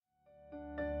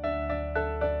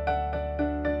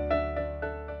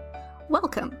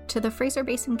Welcome to the Fraser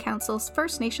Basin Council's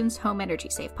First Nations Home Energy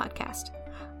Save podcast.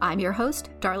 I'm your host,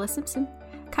 Darla Simpson,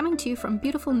 coming to you from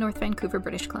beautiful North Vancouver,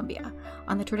 British Columbia,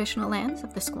 on the traditional lands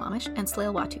of the Squamish and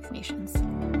Tsleil-Waututh nations.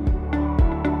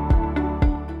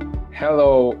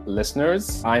 Hello,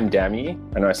 listeners. I'm Dami.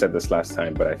 I know I said this last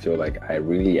time, but I feel like I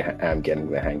really am getting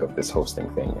the hang of this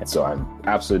hosting thing. And so I'm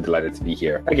absolutely delighted to be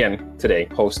here again today,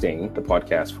 hosting the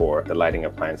podcast for the lighting,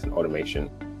 appliance, and automation.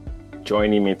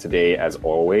 Joining me today, as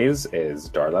always, is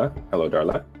Darla. Hello,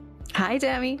 Darla. Hi,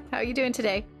 Dami. How are you doing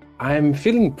today? I'm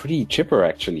feeling pretty chipper,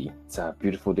 actually. It's a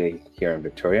beautiful day here in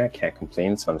Victoria. I can't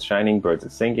complain. Sun's shining, birds are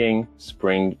singing.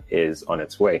 Spring is on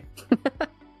its way.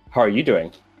 How are you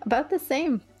doing? About the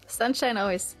same. Sunshine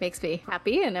always makes me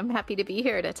happy, and I'm happy to be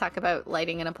here to talk about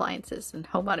lighting and appliances and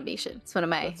home automation. It's one of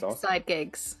my side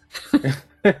gigs.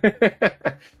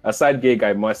 A side gig,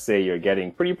 I must say, you're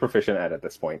getting pretty proficient at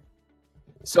this point.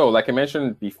 So, like I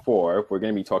mentioned before, we're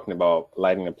going to be talking about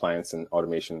lighting, appliance, and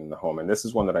automation in the home. And this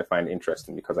is one that I find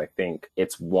interesting because I think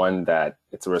it's a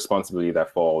responsibility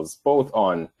that falls both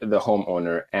on the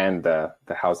homeowner and the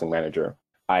housing manager.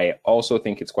 I also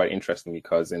think it's quite interesting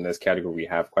because in this category, we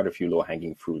have quite a few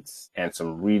low-hanging fruits and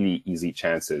some really easy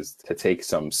chances to take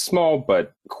some small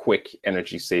but quick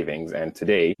energy savings. And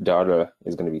today, Darla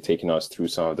is going to be taking us through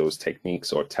some of those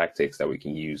techniques or tactics that we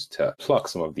can use to pluck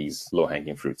some of these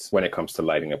low-hanging fruits when it comes to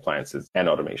lighting, appliances, and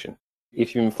automation.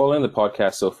 If you've been following the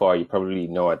podcast so far, you probably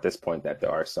know at this point that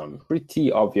there are some pretty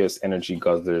obvious energy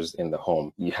guzzlers in the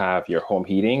home. You have your home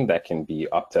heating that can be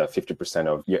up to 50%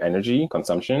 of your energy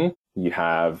consumption. You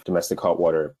have domestic hot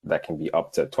water that can be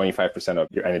up to 25% of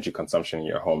your energy consumption in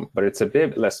your home. But it's a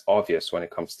bit less obvious when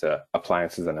it comes to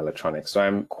appliances and electronics. So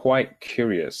I'm quite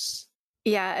curious.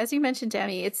 Yeah, as you mentioned,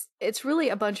 Dami, it's really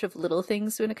a bunch of little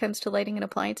things when it comes to lighting and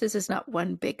appliances. It's not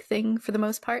one big thing for the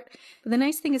most part. But the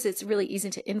nice thing is it's really easy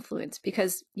to influence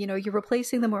because, you're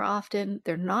replacing them more often.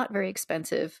 They're not very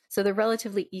expensive. So they're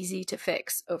relatively easy to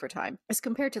fix over time as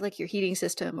compared to like your heating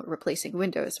system or replacing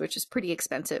windows, which is pretty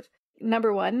expensive.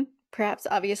 Number one, perhaps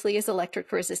obviously, is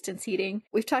electric resistance heating.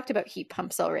 We've talked about heat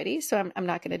pumps already, so I'm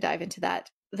not going to dive into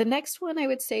that. The next one I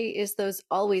would say is those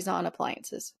always-on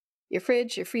appliances. Your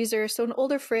fridge, your freezer. So an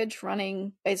older fridge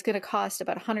running is going to cost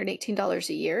about $118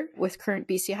 a year with current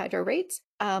BC Hydro rates.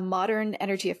 A modern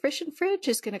energy efficient fridge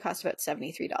is going to cost about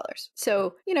 $73.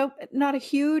 So, not a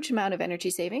huge amount of energy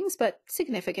savings, but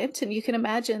significant. And you can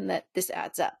imagine that this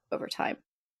adds up over time.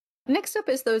 Next up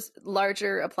is those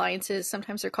larger appliances.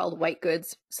 Sometimes they're called white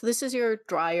goods. So this is your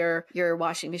dryer, your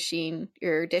washing machine,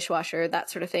 your dishwasher, that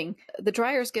sort of thing. The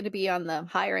dryer is going to be on the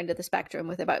higher end of the spectrum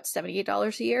with about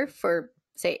 $78 a year for,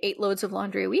 say, 8 loads of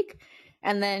laundry a week.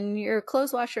 And then your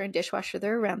clothes washer and dishwasher,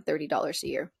 they're around $30 a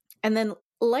year. And then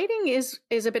lighting is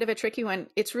a bit of a tricky one.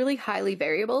 It's really highly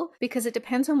variable because it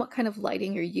depends on what kind of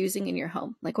lighting you're using in your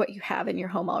home, like what you have in your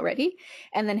home already,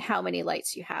 and then how many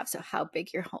lights you have, so how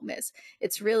big your home is.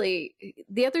 It's really,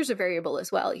 the others are variable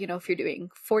as well. If you're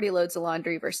doing 40 loads of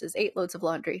laundry versus 8 loads of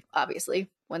laundry, obviously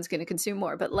one's going to consume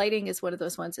more, but lighting is one of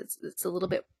those ones it's a little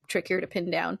bit trickier to pin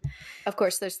down. Of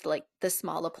course, there's like the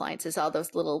small appliances, all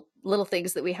those little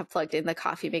things that we have plugged in, the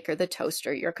coffee maker, the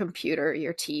toaster, your computer,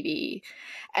 your TV.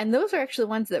 And those are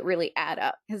actually ones that really add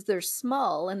up because they're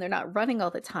small and they're not running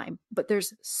all the time, but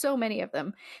there's so many of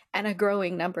them and a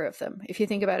growing number of them. If you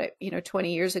think about it,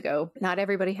 20 years ago, not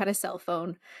everybody had a cell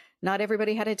phone. Not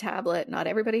everybody had a tablet, not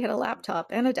everybody had a laptop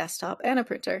and a desktop and a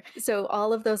printer. So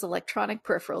all of those electronic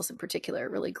peripherals in particular are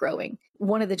really growing.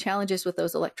 One of the challenges with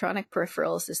those electronic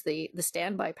peripherals is the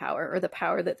standby power or the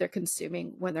power that they're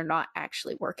consuming when they're not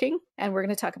actually working. And we're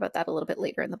going to talk about that a little bit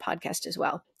later in the podcast as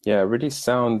well. Yeah, it really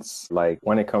sounds like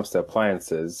when it comes to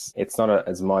appliances, it's not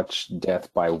as much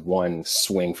death by one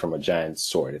swing from a giant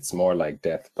sword. It's more like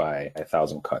death by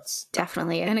 1,000 cuts.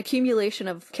 Definitely. An accumulation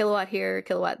of kilowatt here,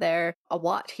 kilowatt there, a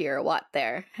watt here, a watt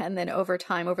there. And then over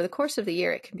time, over the course of the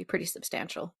year, it can be pretty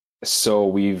substantial. So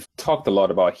we've talked a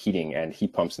lot about heating and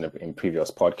heat pumps in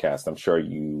previous podcasts. I'm sure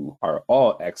you are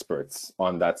all experts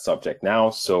on that subject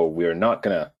now. So we're not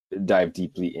going to dive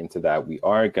deeply into that. We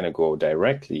are going to go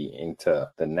directly into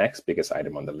the next biggest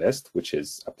item on the list, which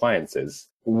is appliances.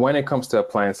 When it comes to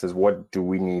appliances, what do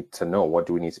we need to know? What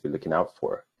do we need to be looking out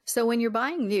for? So when you're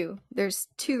buying new, there's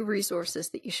 2 resources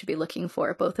that you should be looking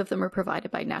for. Both of them are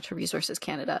provided by Natural Resources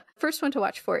Canada. First one to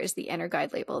watch for is the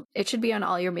EnerGuide label. It should be on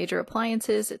all your major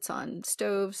appliances. It's on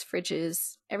stoves,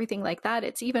 fridges, everything like that.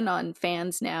 It's even on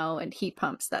fans now and heat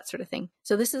pumps, that sort of thing.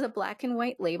 So this is a black and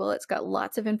white label. It's got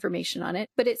lots of information on it,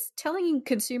 but it's telling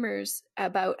consumers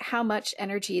about how much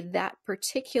energy that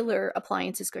particular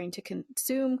appliance is going to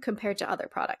consume compared to other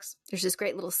products. There's this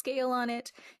great little scale on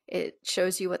it. It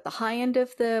shows you what the high end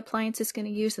of the appliance is going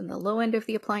to use and the low end of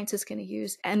the appliance is going to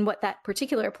use, and what that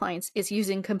particular appliance is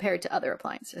using compared to other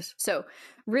appliances. So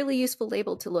really useful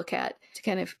label to look at to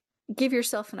kind of give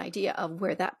yourself an idea of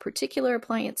where that particular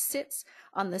appliance sits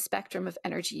on the spectrum of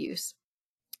energy use.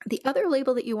 The other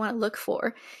label that you want to look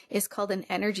for is called an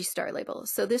Energy Star label.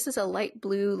 So this is a light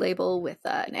blue label with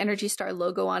an Energy Star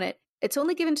logo on it. It's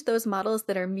only given to those models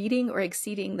that are meeting or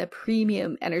exceeding the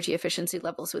premium energy efficiency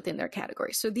levels within their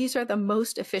category. So these are the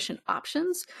most efficient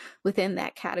options within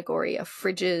that category of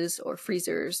fridges or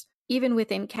freezers. Even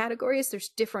within categories, there's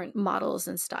different models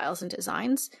and styles and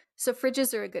designs. So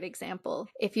fridges are a good example.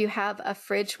 If you have a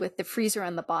fridge with the freezer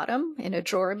on the bottom in a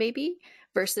drawer maybe,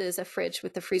 versus a fridge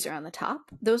with the freezer on the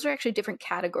top, those are actually different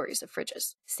categories of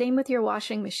fridges. Same with your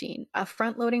washing machine. A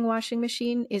front-loading washing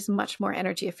machine is much more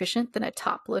energy efficient than a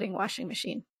top-loading washing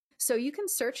machine. So you can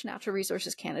search Natural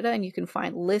Resources Canada and you can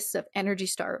find lists of Energy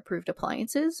Star approved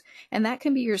appliances, and that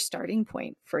can be your starting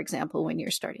point, for example, when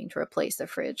you're starting to replace a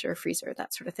fridge or a freezer,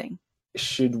 that sort of thing.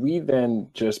 Should we then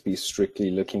just be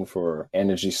strictly looking for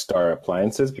Energy Star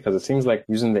appliances? Because it seems like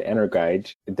using the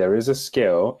EnerGuide, there is a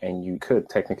scale and you could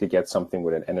technically get something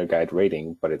with an EnerGuide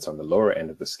rating, but it's on the lower end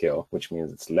of the scale, which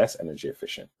means it's less energy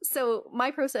efficient. So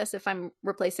my process, if I'm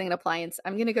replacing an appliance,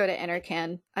 I'm going to go to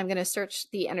Enercan. I'm going to search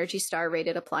the Energy Star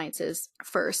rated appliances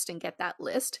first and get that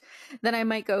list. Then I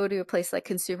might go to a place like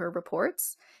Consumer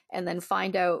Reports and then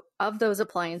find out of those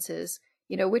appliances,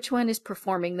 you know, which one is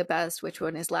performing the best, which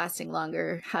one is lasting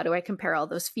longer, how do I compare all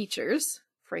those features,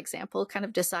 for example, kind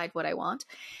of decide what I want.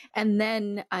 And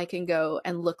then I can go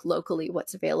and look locally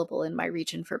what's available in my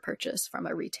region for purchase from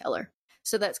a retailer.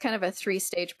 So that's kind of a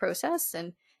 3-stage process.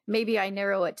 And maybe I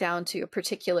narrow it down to a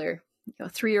particular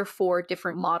 3 or 4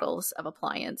 different models of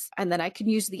appliance. And then I can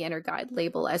use the EnerGuide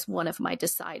label as one of my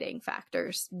deciding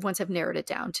factors once I've narrowed it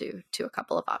down to a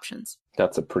couple of options.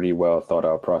 That's a pretty well thought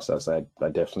out process. I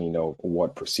definitely know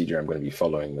what procedure I'm going to be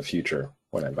following in the future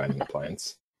when I'm buying an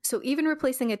appliance. So even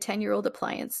replacing a 10-year-old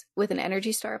appliance with an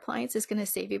Energy Star appliance is going to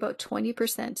save you about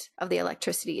 20% of the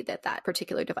electricity that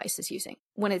particular device is using.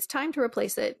 When it's time to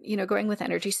replace it, going with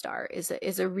Energy Star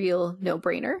is a real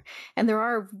no-brainer. And there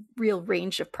are a real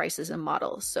range of prices and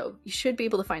models. So you should be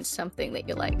able to find something that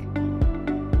you like.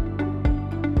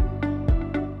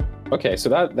 Okay, so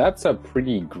that's a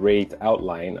pretty great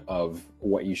outline of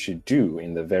what you should do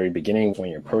in the very beginning when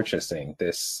you're purchasing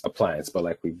this appliance. But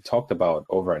like we've talked about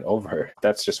over and over,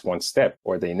 that's just one step,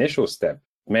 or the initial step.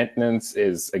 Maintenance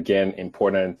is, again,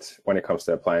 important when it comes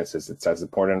to appliances. It's as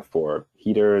important for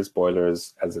heaters,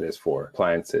 boilers, as it is for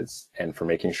appliances, and for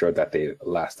making sure that they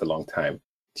last a long time.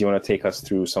 Do you want to take us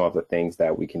through some of the things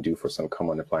that we can do for some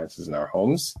common appliances in our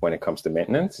homes when it comes to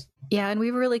maintenance? Yeah, and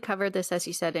we've really covered this, as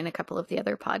you said, in a couple of the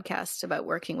other podcasts about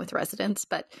working with residents.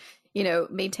 But,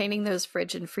 maintaining those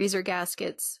fridge and freezer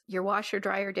gaskets, your washer,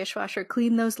 dryer, dishwasher,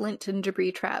 clean those lint and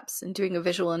debris traps, and doing a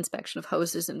visual inspection of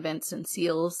hoses and vents and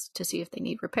seals to see if they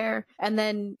need repair. And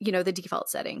then, the default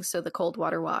settings, so the cold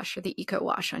water wash or the eco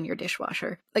wash on your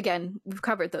dishwasher. Again, we've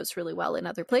covered those really well in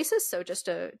other places. So just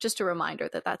a reminder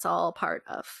that that's all part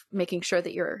of making sure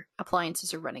that your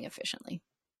appliances are running efficiently.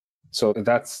 So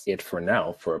that's it for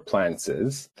now for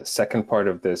appliances. The second part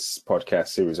of this podcast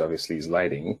series obviously is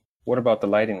lighting. What about the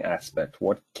lighting aspect?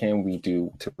 What can we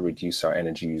do to reduce our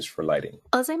energy use for lighting?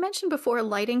 As I mentioned before,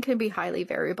 lighting can be highly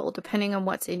variable depending on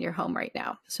what's in your home right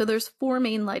now. So there's 4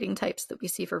 main lighting types that we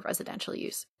see for residential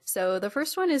use. So the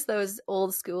first one is those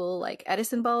old school like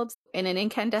Edison bulbs. In an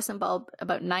incandescent bulb,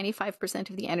 about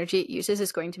 95% of the energy it uses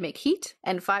is going to make heat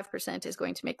and 5% is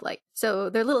going to make light.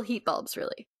 So they're little heat bulbs,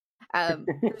 really. They're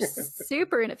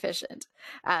super inefficient.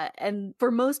 And for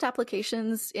most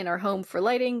applications in our home for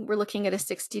lighting, we're looking at a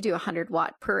 60 to 100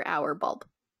 watt per hour bulb.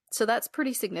 So that's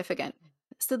pretty significant.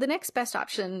 So the next best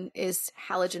option is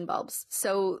halogen bulbs.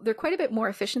 So they're quite a bit more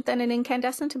efficient than an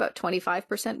incandescent, about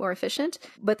 25% more efficient,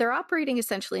 but they're operating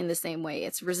essentially in the same way.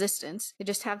 It's resistant. They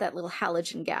just have that little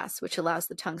halogen gas, which allows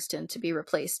the tungsten to be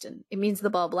replaced. And it means the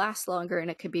bulb lasts longer and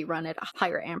it can be run at a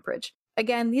higher amperage.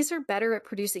 Again, these are better at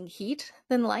producing heat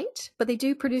than light, but they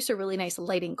do produce a really nice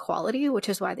lighting quality, which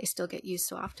is why they still get used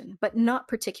so often, but not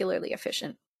particularly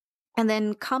efficient. And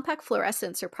then compact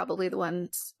fluorescents are probably the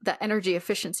ones, the energy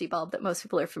efficiency bulb that most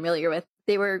people are familiar with.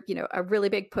 They were, a really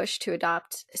big push to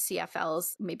adopt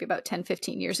CFLs maybe about 10,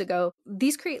 15 years ago.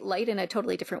 These create light in a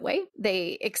totally different way.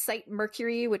 They excite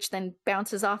mercury, which then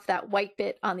bounces off that white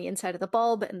bit on the inside of the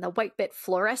bulb, and the white bit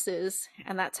fluoresces,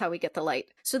 and that's how we get the light.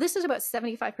 So this is about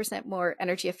 75% more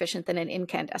energy efficient than an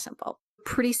incandescent bulb.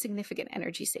 Pretty significant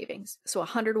energy savings. So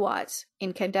 100 watt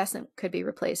incandescent could be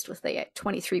replaced with a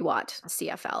 23 watt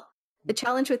CFL. The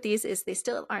challenge with these is they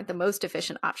still aren't the most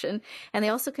efficient option, and they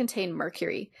also contain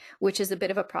mercury, which is a bit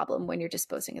of a problem when you're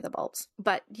disposing of the bulbs.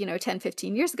 But, 10,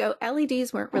 15 years ago,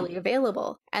 LEDs weren't really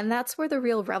available, and that's where the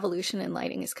real revolution in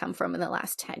lighting has come from in the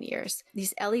last 10 years.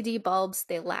 These LED bulbs,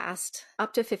 they last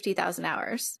up to 50,000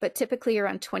 hours, but typically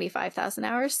around 25,000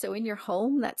 hours. So in your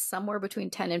home, that's somewhere between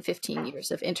 10 and 15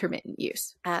 years of intermittent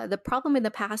use. The problem in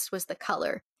the past was the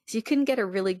color. So you couldn't get a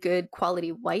really good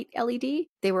quality white LED.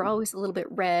 They were always a little bit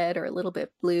red or a little bit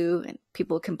blue, and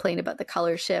people would complain about the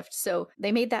color shift. So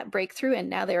they made that breakthrough, and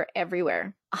now they're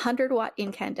everywhere. 100 watt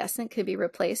incandescent could be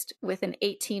replaced with an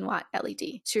 18 watt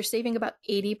LED. So you're saving about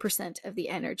 80% of the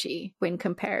energy when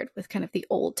compared with kind of the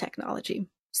old technology.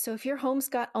 So if your home's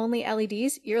got only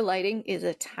LEDs, your lighting is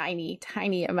a tiny,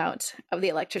 tiny amount of the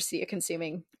electricity you're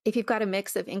consuming. If you've got a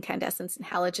mix of incandescents and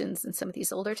halogens and some of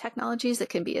these older technologies, it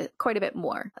can be quite a bit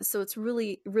more. So it's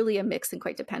really, really a mix and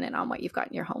quite dependent on what you've got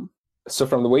in your home. So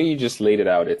from the way you just laid it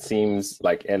out, it seems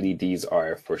like LEDs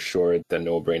are for sure the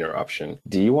no-brainer option.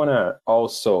 Do you want to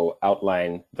also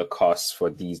outline the costs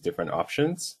for these different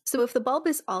options? So if the bulb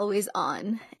is always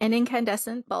on, an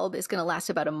incandescent bulb is going to last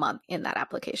about a month in that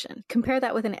application. Compare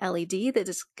that with an LED that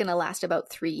is going to last about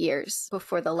 3 years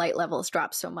before the light levels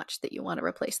drop so much that you want to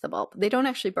replace the bulb. They don't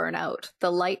actually burn out.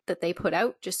 The light that they put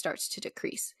out just starts to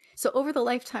decrease. So over the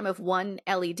lifetime of one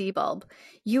LED bulb,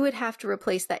 you would have to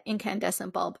replace that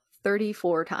incandescent bulb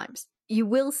 34 times. You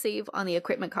will save on the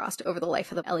equipment cost over the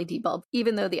life of the LED bulb,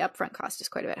 even though the upfront cost is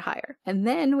quite a bit higher. And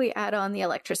then we add on the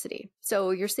electricity. So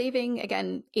you're saving,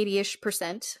 again,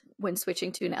 80-ish% when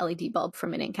switching to an LED bulb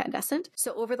from an incandescent.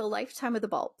 So over the lifetime of the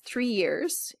bulb, 3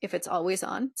 years, if it's always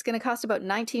on, it's going to cost about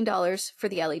 $19 for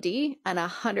the LED and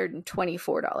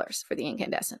 $124 for the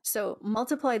incandescent. So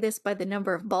multiply this by the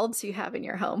number of bulbs you have in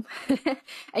your home,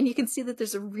 and you can see that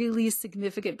there's a really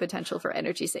significant potential for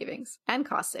energy savings and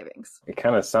cost savings. It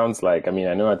kind of sounds like, I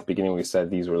know at the beginning we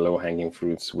said these were low-hanging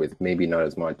fruits with maybe not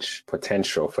as much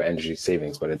potential for energy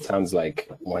savings, but it sounds like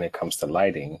when it comes to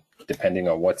lighting, depending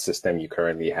on what system you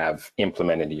currently have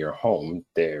implemented in your home,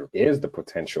 there is the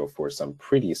potential for some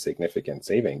pretty significant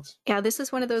savings. Yeah, this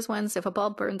is one of those ones, if a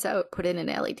bulb burns out, put in an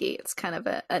LED. It's kind of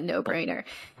a no-brainer.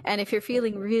 And if you're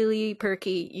feeling really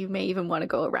perky, you may even want to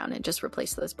go around and just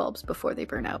replace those bulbs before they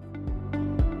burn out.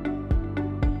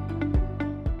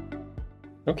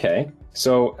 Okay.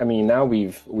 So, now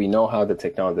we know how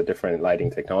the different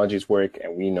lighting technologies work,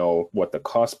 and we know what the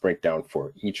cost breakdown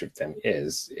for each of them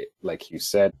is. Like you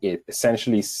said, it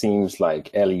essentially seems like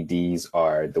LEDs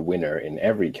are the winner in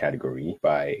every category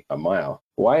by a mile.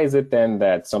 Why is it then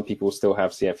that some people still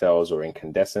have CFLs or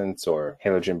incandescents or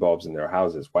halogen bulbs in their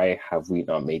houses? Why have we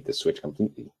not made the switch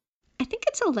completely? I think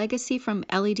it's a legacy from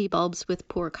LED bulbs with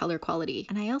poor color quality.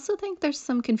 And I also think there's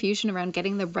some confusion around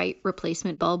getting the right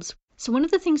replacement bulbs. So one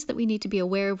of the things that we need to be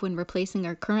aware of when replacing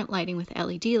our current lighting with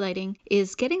LED lighting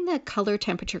is getting the color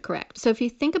temperature correct. So if you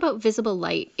think about visible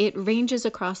light, it ranges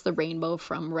across the rainbow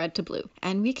from red to blue.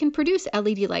 And we can produce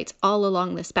LED lights all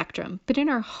along the spectrum. But in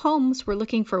our homes, we're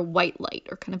looking for white light,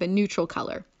 or kind of a neutral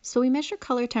color. So we measure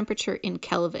color temperature in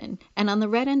Kelvin, and on the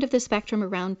red end of the spectrum,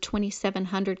 around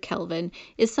 2700 Kelvin,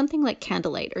 is something like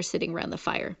candlelight or sitting around the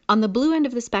fire. On the blue end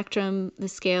of the spectrum, the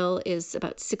scale is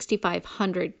about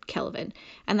 6500 Kelvin,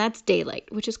 and that's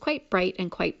daylight, which is quite bright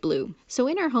and quite blue. So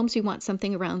in our homes, we want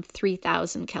something around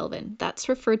 3000 Kelvin. That's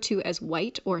referred to as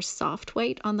white or soft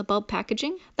white on the bulb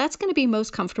packaging. That's going to be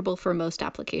most comfortable for most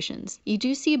applications. You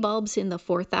do see bulbs in the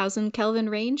 4000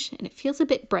 Kelvin range, and it feels a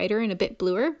bit brighter and a bit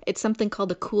bluer. It's something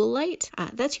called a cool light.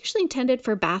 That's usually intended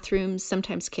for bathrooms,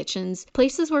 sometimes kitchens,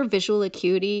 places where visual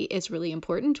acuity is really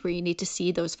important, where you need to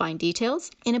see those fine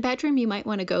details. In a bedroom, you might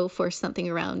want to go for something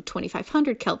around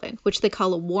 2500 Kelvin, which they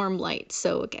call a warm light.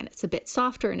 So again, it's a bit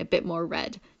softer and a bit more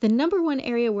red. The number one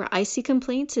area where I see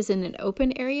complaints is in an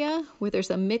open area where there's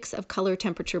a mix of color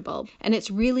temperature bulb. And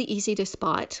it's really easy to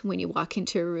spot when you walk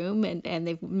into a room and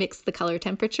they've mixed the color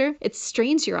temperature. It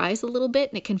strains your eyes a little bit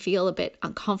and it can feel a bit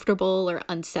uncomfortable or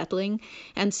unsettling.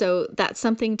 And so that's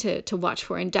something to watch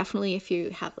for. And definitely if you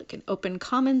have like an open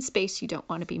common space, you don't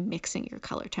want to be mixing your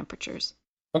color temperatures.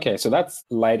 Okay, so that's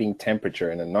lighting temperature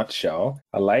in a nutshell.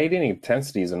 Lighting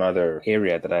intensity is another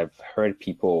area that I've heard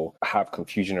people have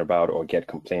confusion about or get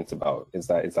complaints about. Is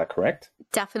that correct?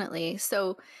 Definitely.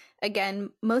 So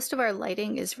again, most of our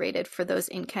lighting is rated for those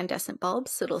incandescent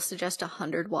bulbs. So it'll suggest a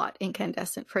 100-watt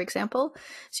incandescent, for example.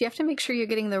 So you have to make sure you're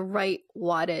getting the right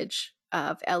wattage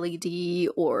of LED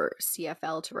or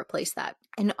CFL to replace that.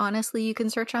 And honestly, you can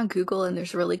search on Google and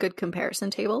there's really good comparison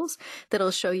tables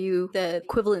that'll show you the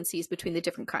equivalencies between the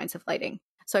different kinds of lighting.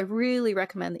 So I really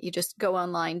recommend that you just go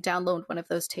online, download one of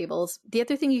those tables. The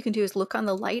other thing you can do is look on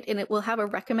the light and it will have a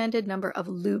recommended number of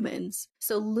lumens.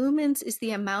 So lumens is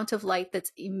the amount of light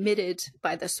that's emitted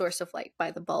by the source of light,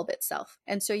 by the bulb itself.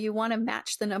 And so you want to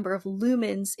match the number of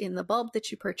lumens in the bulb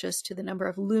that you purchase to the number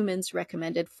of lumens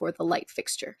recommended for the light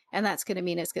fixture. And that's going to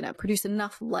mean it's going to produce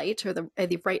enough light or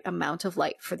the right amount of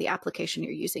light for the application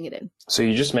you're using it in. So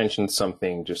you just mentioned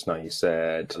something just now. You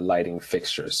said lighting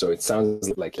fixture. So it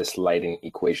sounds like this lighting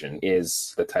equation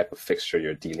is the type of fixture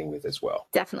you're dealing with as well.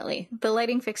 Definitely. The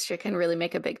lighting fixture can really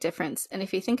make a big difference. And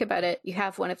if you think about it, you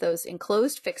have one of those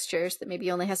enclosed fixtures that maybe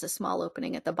only has a small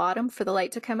opening at the bottom for the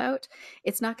light to come out.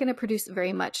 It's not going to produce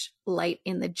very much light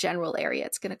in the general area.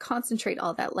 It's going to concentrate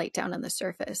all that light down on the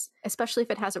surface, especially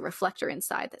if it has a reflector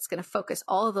inside that's going to focus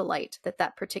all of the light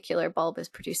that particular bulb is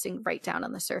producing right down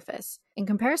on the surface. In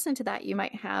comparison to that, you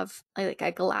might have like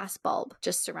a glass bulb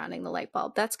just surrounding the light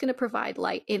bulb. That's going to provide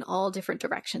light in all different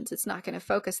directions. It's not going to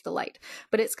focus the light,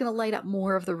 but it's going to light up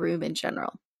more of the room in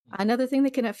general. Another thing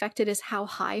that can affect it is how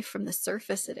high from the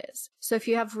surface it is. So if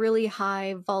you have really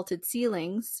high vaulted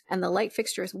ceilings and the light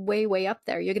fixture is way, way up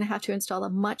there, you're going to have to install a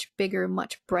much bigger,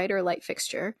 much brighter light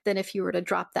fixture than if you were to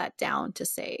drop that down to,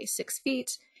 say, 6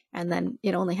 feet, and then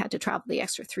it only had to travel the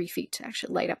extra 3 feet to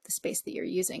actually light up the space that you're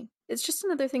using. It's just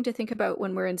another thing to think about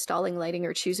when we're installing lighting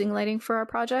or choosing lighting for our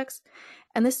projects.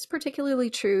 And this is particularly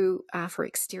true for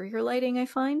exterior lighting, I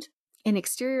find. In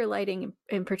exterior lighting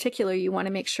in particular, you want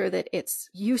to make sure that it's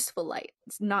useful light.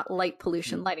 It's not light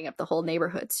pollution lighting up the whole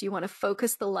neighborhood. So you want to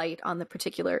focus the light on the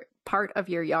particular part of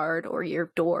your yard or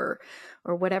your door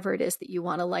or whatever it is that you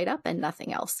want to light up and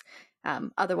nothing else.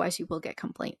 Otherwise, you will get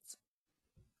complaints.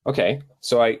 Okay,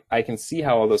 so I can see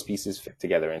how all those pieces fit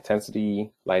together: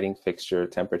 intensity, lighting fixture,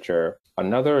 temperature.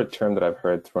 Another term that I've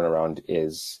heard thrown around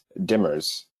is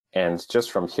dimmers. And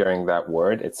just from hearing that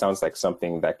word, it sounds like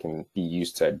something that can be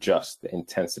used to adjust the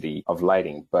intensity of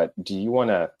lighting. But do you want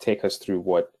to take us through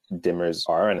what dimmers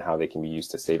are and how they can be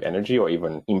used to save energy or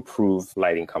even improve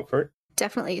lighting comfort?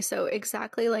 Definitely. So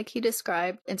exactly like he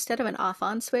described, instead of an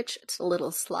off-on switch, it's a little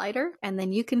slider, and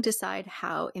then you can decide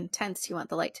how intense you want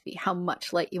the light to be, how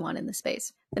much light you want in the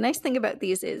space. The nice thing about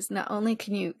these is not only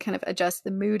can you kind of adjust the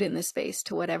mood in the space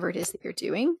to whatever it is that you're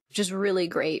doing, which is really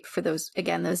great for those,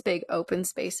 again, those big open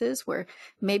spaces where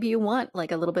maybe you want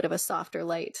like a little bit of a softer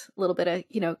light, a little bit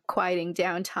of, quieting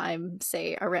down time,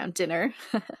 say around dinner.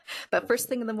 But first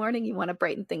thing in the morning, you want to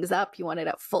brighten things up. You want it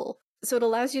up full. So it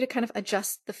allows you to kind of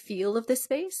adjust the feel of the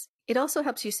space. It also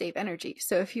helps you save energy.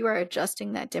 So if you are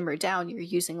adjusting that dimmer down, you're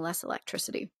using less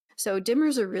electricity. So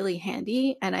dimmers are really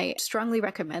handy, and I strongly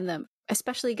recommend them,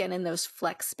 especially again in those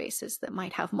flex spaces that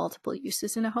might have multiple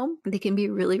uses in a home. They can be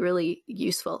really, really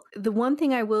useful. The one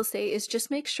thing I will say is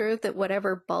just make sure that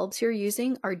whatever bulbs you're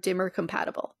using are dimmer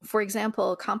compatible. For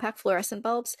example, compact fluorescent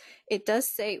bulbs, it does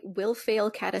say will fail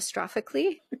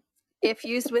catastrophically. If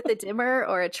used with a dimmer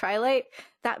or a tri-light,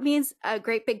 that means a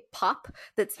great big pop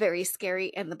that's very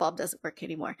scary and the bulb doesn't work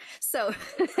anymore. So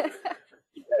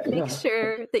make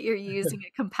sure that you're using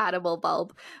a compatible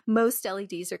bulb. Most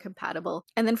LEDs are compatible.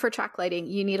 And then for track lighting,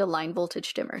 you need a line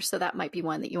voltage dimmer. So that might be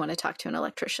one that you want to talk to an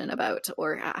electrician about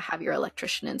or have your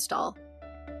electrician install.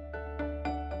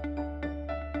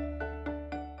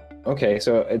 Okay,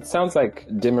 so it sounds like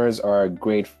dimmers are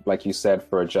great, like you said,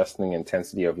 for adjusting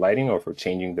intensity of lighting or for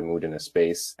changing the mood in a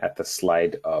space at the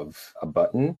slide of a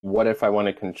button. What if I want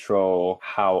to control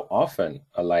how often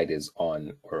a light is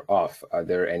on or off? Are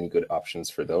there any good options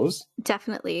for those?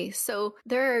 Definitely. So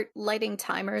there are lighting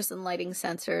timers and lighting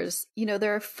sensors.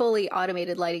 There are fully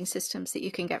automated lighting systems that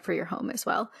you can get for your home as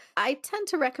well. I tend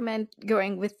to recommend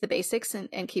going with the basics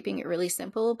and keeping it really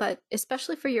simple, but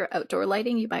especially for your outdoor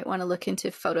lighting, you might want to look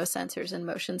into photo sensors and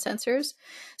motion sensors.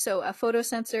 So a photo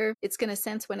sensor, it's going to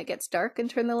sense when it gets dark and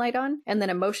turn the light on. And then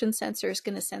a motion sensor is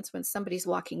going to sense when somebody's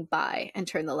walking by and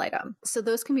turn the light on. So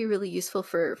those can be really useful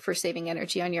for saving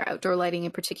energy on your outdoor lighting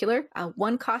in particular.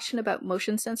 One caution about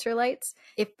motion sensor lights lights.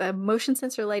 If a motion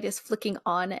sensor light is flicking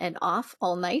on and off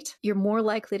all night, you're more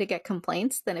likely to get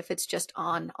complaints than if it's just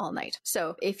on all night.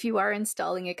 So if you are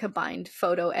installing a combined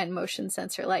photo and motion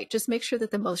sensor light, just make sure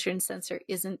that the motion sensor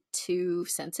isn't too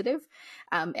sensitive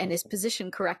and is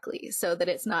positioned correctly so that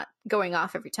it's not going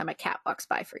off every time a cat walks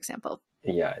by, for example.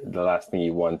 Yeah, the last thing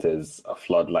you want is a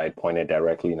floodlight pointed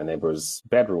directly in a neighbor's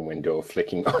bedroom window,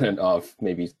 flicking on and off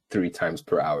maybe 3 times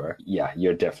per hour. Yeah,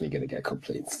 you're definitely going to get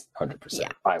complaints, 100%.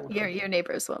 Yeah, your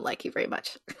neighbors won't like you very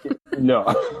much. No.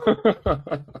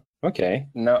 Okay,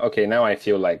 now I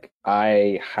feel like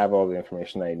I have all the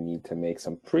information I need to make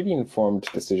some pretty informed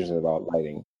decisions about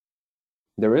lighting.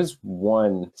 There is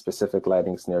one specific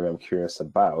lighting scenario I'm curious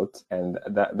about, and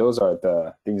those are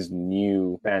these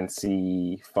new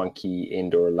fancy, funky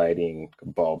indoor lighting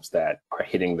bulbs that are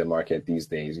hitting the market these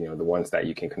days. You know, the ones that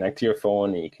you can connect to your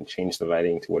phone and you can change the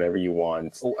lighting to whatever you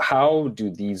want. How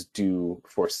do these do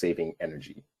for saving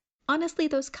energy? Honestly,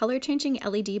 those color-changing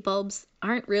LED bulbs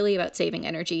aren't really about saving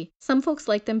energy. Some folks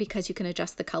like them because you can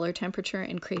adjust the color temperature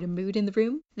and create a mood in the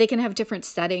room. They can have different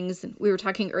settings. We were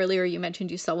talking earlier, you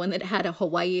mentioned you saw one that had a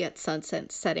Hawaii at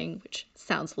sunset setting, which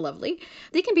sounds lovely.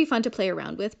 They can be fun to play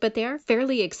around with, but they are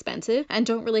fairly expensive and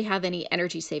don't really have any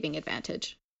energy-saving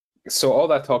advantage. So all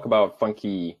that talk about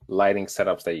funky lighting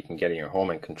setups that you can get in your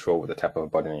home and control with the tap of a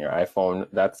button on your iPhone,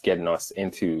 that's getting us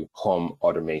into home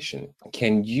automation.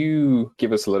 Can you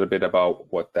give us a little bit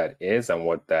about what that is and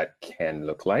what that can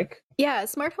look like? Yeah,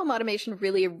 smart home automation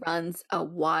really runs a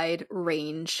wide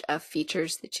range of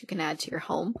features that you can add to your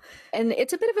home. And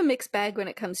it's a bit of a mixed bag when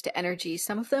it comes to energy.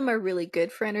 Some of them are really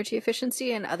good for energy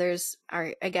efficiency and others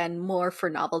are, again, more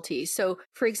for novelty. So,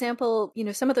 for example,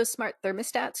 some of those smart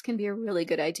thermostats can be a really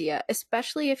good idea,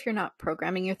 especially if you're not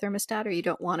programming your thermostat or you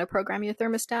don't want to program your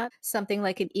thermostat. Something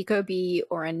like an Ecobee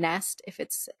or a Nest, if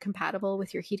it's compatible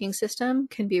with your heating system,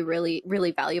 can be really,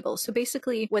 really valuable. So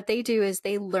basically what they do is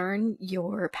they learn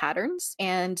your patterns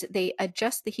and they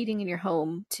adjust the heating in your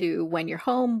home to when you're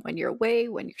home, when you're away,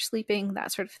 when you're sleeping,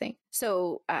 that sort of thing.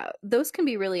 So those can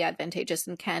be really advantageous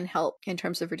and can help in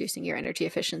terms of reducing your energy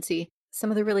efficiency. Some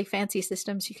of the really fancy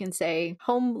systems, you can say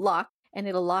home lock and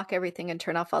it'll lock everything and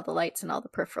turn off all the lights and all the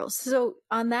peripherals. So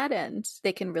on that end,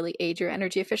 they can really aid your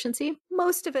energy efficiency.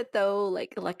 Most of it though,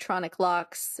 like electronic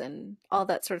locks and all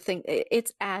that sort of thing,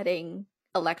 it's adding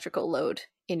electrical load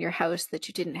in your house that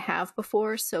you didn't have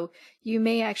before. So you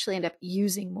may actually end up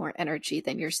using more energy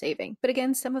than you're saving. But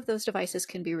again, some of those devices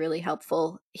can be really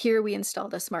helpful. Here we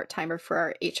installed a smart timer for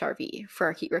our HRV, for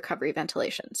our heat recovery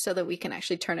ventilation, so that we can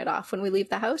actually turn it off when we leave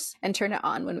the house and turn it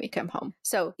on when we come home.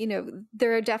 So,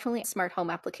 there are definitely smart home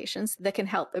applications that can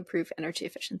help improve energy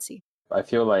efficiency. I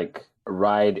feel like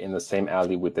ride in the same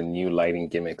alley with the new lighting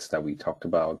gimmicks that we talked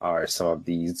about are some of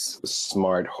these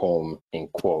smart home, in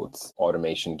quotes,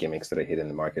 automation gimmicks that are hitting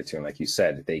the market too. And like you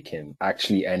said, they can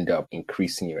actually end up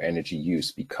increasing your energy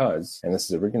use because, and this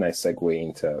is a really nice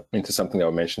segue into something that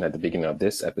I mentioned at the beginning of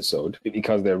this episode,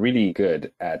 because they're really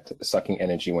good at sucking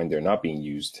energy when they're not being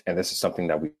used. And this is something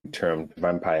that we termed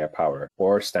vampire power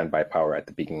or standby power at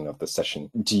the beginning of the session.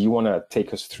 Do you want to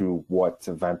take us through what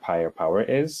vampire power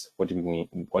is? What do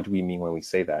we mean when we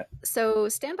say that? So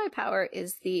standby power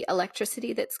is the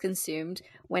electricity that's consumed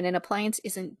when an appliance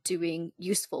isn't doing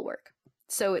useful work.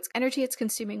 So it's energy it's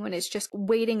consuming when it's just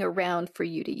waiting around for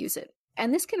you to use it.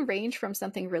 And this can range from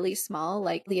something really small,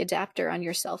 like the adapter on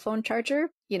your cell phone charger.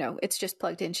 It's just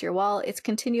plugged into your wall. It's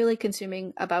continually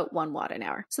consuming about 1 watt an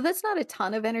hour. So that's not a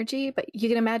ton of energy, but you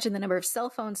can imagine the number of cell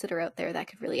phones that are out there that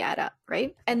could really add up,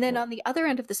 right? And then on the other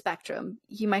end of the spectrum,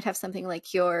 you might have something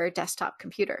like your desktop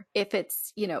computer. If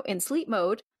it's, in sleep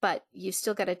mode, but you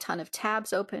still got a ton of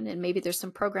tabs open and maybe there's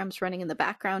some programs running in the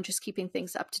background, just keeping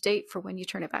things up to date for when you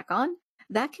turn it back on.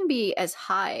 That can be as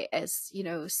high as,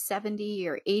 70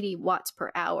 or 80 watts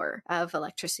per hour of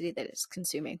electricity that it's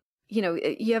consuming.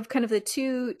 You have kind of the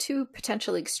two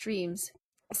potential extremes,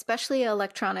 especially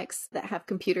electronics that have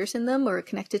computers in them or are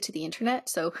connected to the internet.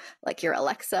 So like your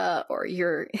Alexa or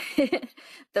your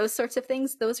those sorts of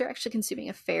things, those are actually consuming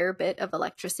a fair bit of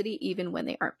electricity even when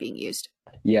they aren't being used.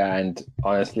 Yeah, and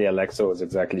honestly, Alexa was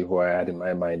exactly who I had in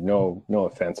my mind. No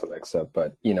offense, Alexa,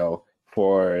 but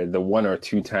for the 1 or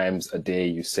 2 times a day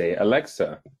you say,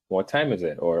 Alexa, what time is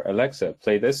it? Or Alexa,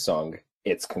 play this song.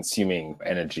 It's consuming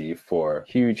energy for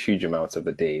huge amounts of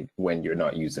the day when you're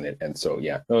not using it. And so,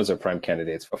 yeah, those are prime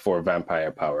candidates for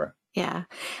vampire power. Yeah.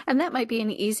 And that might be an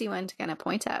easy one to kind of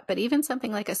point at, but even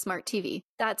something like a smart TV,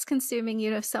 that's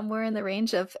consuming, somewhere in the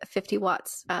range of 50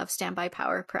 watts of standby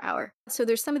power per hour. So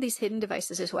there's some of these hidden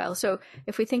devices as well. So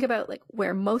if we think about like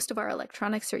where most of our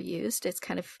electronics are used, it's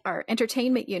kind of our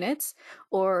entertainment units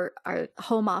or our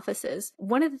home offices.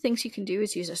 One of the things you can do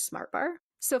is use a smart bar.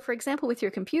 So for example, with your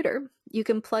computer, you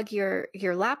can plug your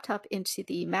laptop into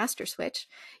the master switch.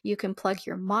 You can plug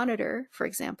your monitor, for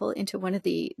example, into one of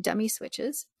the dummy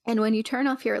switches. And when you turn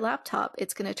off your laptop,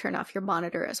 it's going to turn off your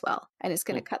monitor as well. And it's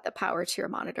going to cut the power to your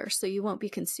monitor. So you won't be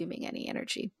consuming any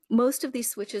energy. Most of these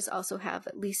switches also have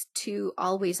at least 2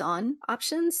 always on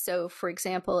options. So for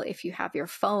example, if you have your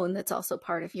phone that's also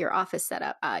part of your office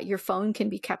setup, your phone can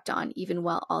be kept on even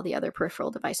while all the other peripheral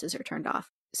devices are turned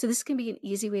off. So this can be an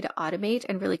easy way to automate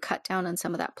and really cut down on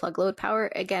some of that plug load power,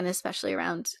 again, especially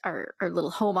around our little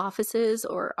home offices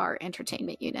or our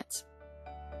entertainment units.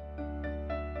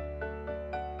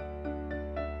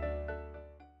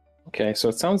 Okay, so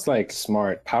it sounds like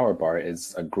smart power bar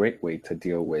is a great way to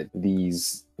deal with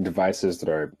these devices that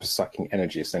are sucking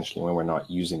energy essentially when we're not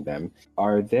using them.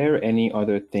 Are there any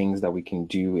other things that we can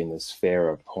do in the sphere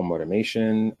of home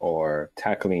automation or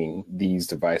tackling these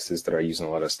devices that are using a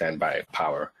lot of standby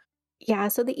power? Yeah,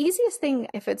 so the easiest thing,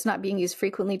 if it's not being used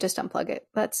frequently, just unplug it.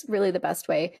 That's really the best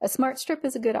way. A smart strip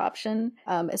is a good option,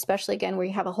 especially again where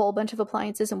you have a whole bunch of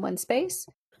appliances in one space.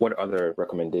 What other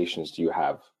recommendations do you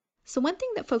have? So one thing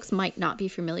that folks might not be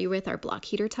familiar with are block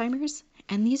heater timers.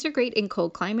 And these are great in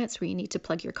cold climates where you need to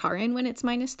plug your car in when it's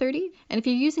minus 30. And if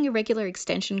you're using a regular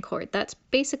extension cord, that's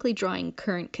basically drawing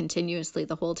current continuously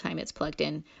the whole time it's plugged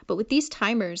in. But with these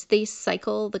timers, they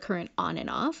cycle the current on and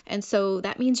off. And so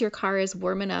that means your car is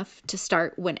warm enough to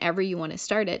start whenever you want to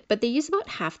start it. But they use about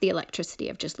half the electricity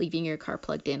of just leaving your car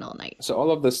plugged in all night. So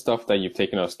all of this stuff that you've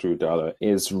taken us through, Darla,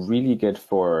 is really good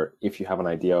for if you have an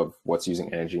idea of what's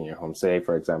using energy in your home. Say,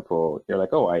 for example, you're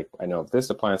like, oh, I know of this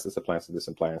appliance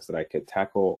that I could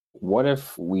tackle. What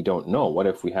if we don't know? What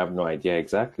if we have no idea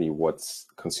exactly what's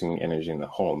consuming energy in the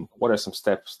home? What are some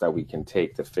steps that we can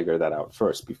take to figure that out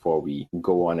first before we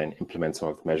go on and implement some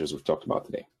of the measures we've talked about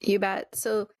today? You bet.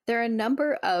 So there are a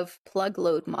number of plug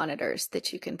load monitors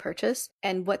that you can purchase.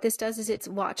 And what this does is it's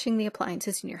watching the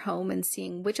appliances in your home and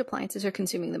seeing which appliances are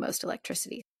consuming the most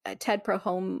electricity. A TED Pro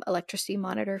Home electricity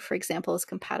monitor, for example, is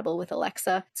compatible with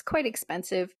Alexa. It's quite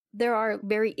expensive. There are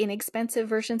very inexpensive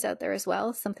versions out there as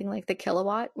well, something like the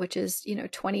Kilowatt, which is,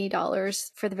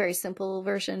 $20 for the very simple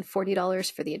version,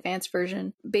 $40 for the advanced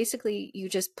version. Basically, you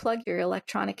just plug your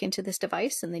electronic into this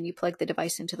device and then you plug the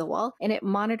device into the wall and it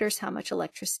monitors how much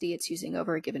electricity it's using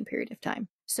over a given period of time.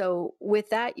 So with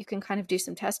that, you can kind of do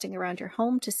some testing around your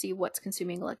home to see what's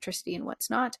consuming electricity and what's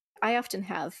not. I often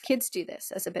have kids do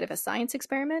this as a bit of a science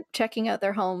experiment, checking out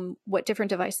their home, what different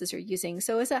devices are using.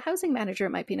 So as a housing manager,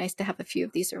 it might be nice to have a few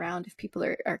of these around if people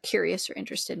are curious or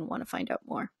interested and want to find out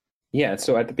more. Yeah,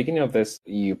 so at the beginning of this,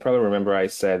 you probably remember I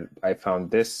said I found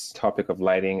this topic of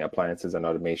lighting, appliances, and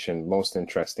automation most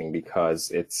interesting because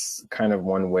it's kind of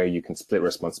one where you can split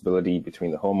responsibility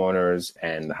between the homeowners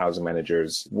and the housing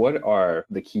managers. What are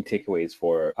the key takeaways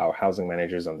for our housing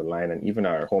managers on the line and even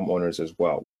our homeowners as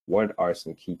well? What are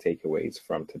some key takeaways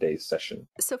from today's session?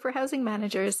 So for housing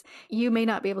managers, you may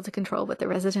not be able to control what the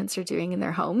residents are doing in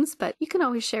their homes, but you can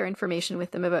always share information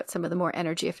with them about some of the more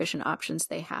energy efficient options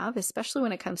they have, especially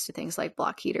when it comes to things like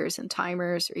block heaters and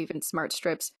timers or even smart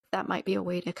strips. That might be a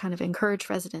way to kind of encourage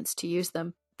residents to use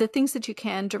them. The things that you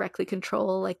can directly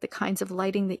control, like the kinds of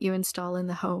lighting that you install in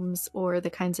the homes or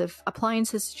the kinds of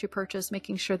appliances that you purchase,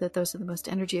 making sure that those are the most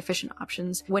energy efficient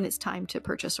options when it's time to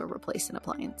purchase or replace an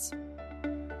appliance.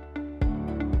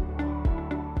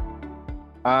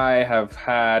 I have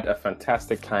had a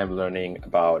fantastic time learning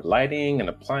about lighting and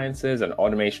appliances and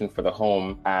automation for the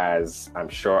home, as I'm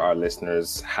sure our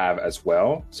listeners have as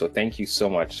well. So thank you so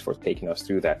much for taking us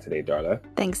through that today, Darla.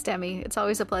 Thanks, Demi. It's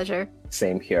always a pleasure.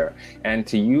 Same here. And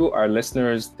to you, our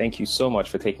listeners, thank you so much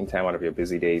for taking time out of your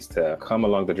busy days to come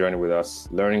along the journey with us,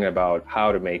 learning about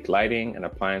how to make lighting and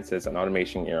appliances and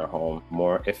automation in your home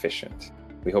more efficient.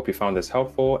 We hope you found this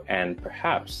helpful and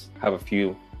perhaps have a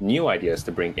few new ideas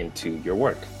to bring into your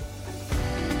work.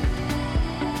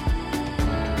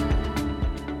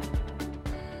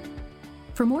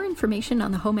 For more information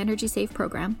on the Home Energy Save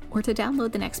program or to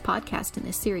download the next podcast in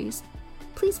this series,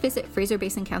 please visit Fraser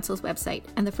Basin Council's website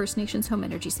and the First Nations Home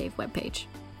Energy Save webpage.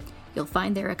 You'll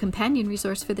find there a companion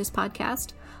resource for this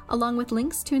podcast, along with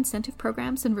links to incentive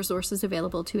programs and resources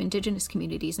available to Indigenous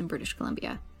communities in British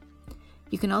Columbia.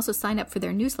 You can also sign up for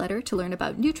their newsletter to learn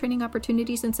about new training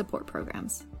opportunities and support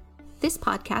programs. This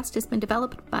podcast has been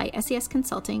developed by SES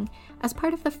Consulting as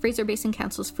part of the Fraser Basin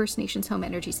Council's First Nations Home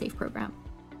Energy Save program.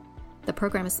 The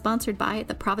program is sponsored by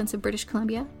the Province of British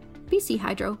Columbia, BC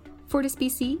Hydro, Fortis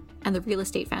BC, and the Real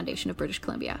Estate Foundation of British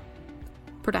Columbia.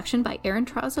 Production by Aaron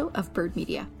Trazo of Bird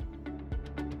Media.